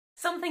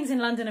Some things in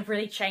London have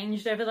really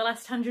changed over the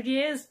last 100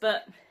 years,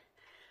 but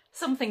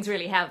some things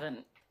really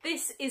haven't.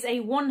 This is a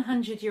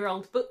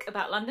 100-year-old book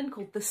about London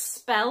called The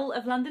Spell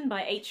of London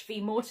by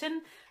H.V.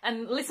 Morton,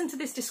 and listen to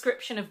this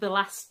description of the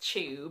last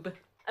tube.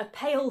 A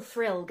pale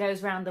thrill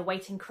goes round the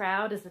waiting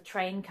crowd as the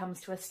train comes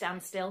to a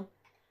standstill.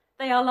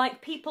 They are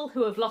like people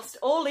who have lost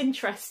all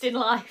interest in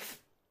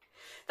life.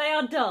 They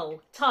are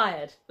dull,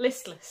 tired,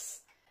 listless.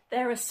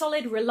 There are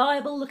solid,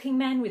 reliable-looking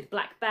men with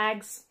black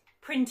bags,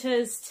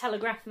 printers,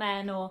 telegraph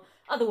men, or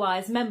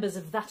otherwise members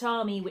of that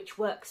army which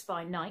works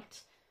by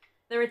night.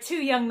 There are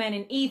two young men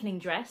in evening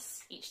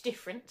dress, each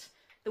different.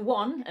 The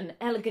one, an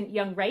elegant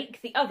young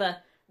rake, the other,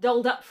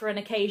 dolled up for an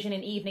occasion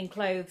in evening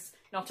clothes,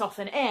 not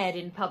often aired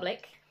in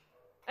public.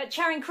 At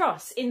Charing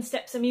Cross, in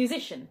steps a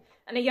musician,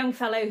 and a young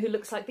fellow who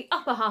looks like the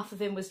upper half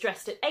of him was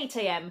dressed at 8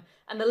 AM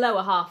and the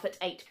lower half at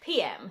 8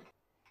 PM.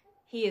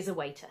 He is a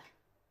waiter.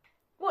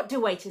 What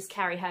do waiters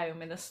carry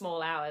home in the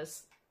small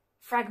hours?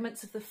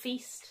 Fragments of the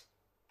feast?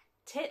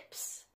 Tips?